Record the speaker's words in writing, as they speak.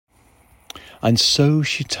And so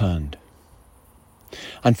she turned.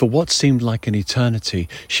 And for what seemed like an eternity,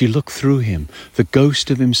 she looked through him, the ghost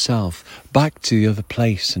of himself, back to the other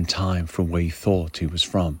place and time from where he thought he was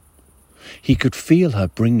from. He could feel her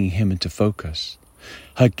bringing him into focus,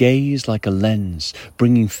 her gaze like a lens,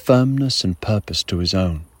 bringing firmness and purpose to his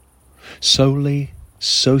own. Slowly,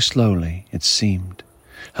 so slowly, it seemed,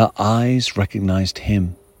 her eyes recognized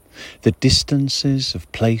him. The distances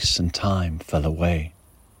of place and time fell away.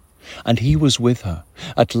 And he was with her,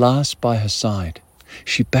 at last by her side.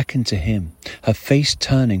 She beckoned to him, her face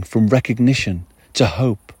turning from recognition to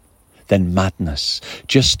hope, then madness,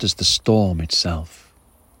 just as the storm itself.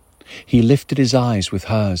 He lifted his eyes with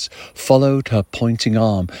hers, followed her pointing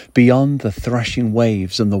arm beyond the thrashing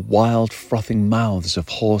waves and the wild frothing mouths of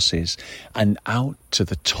horses and out to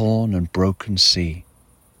the torn and broken sea.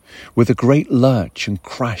 With a great lurch and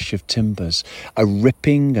crash of timbers, a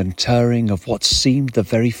ripping and tearing of what seemed the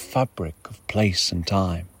very fabric of place and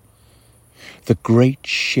time. The great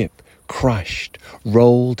ship crashed,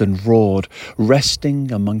 rolled and roared,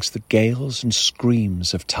 resting amongst the gales and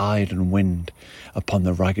screams of tide and wind upon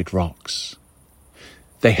the ragged rocks.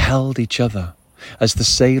 They held each other as the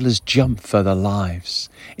sailors jumped for their lives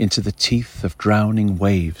into the teeth of drowning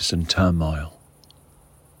waves and turmoil.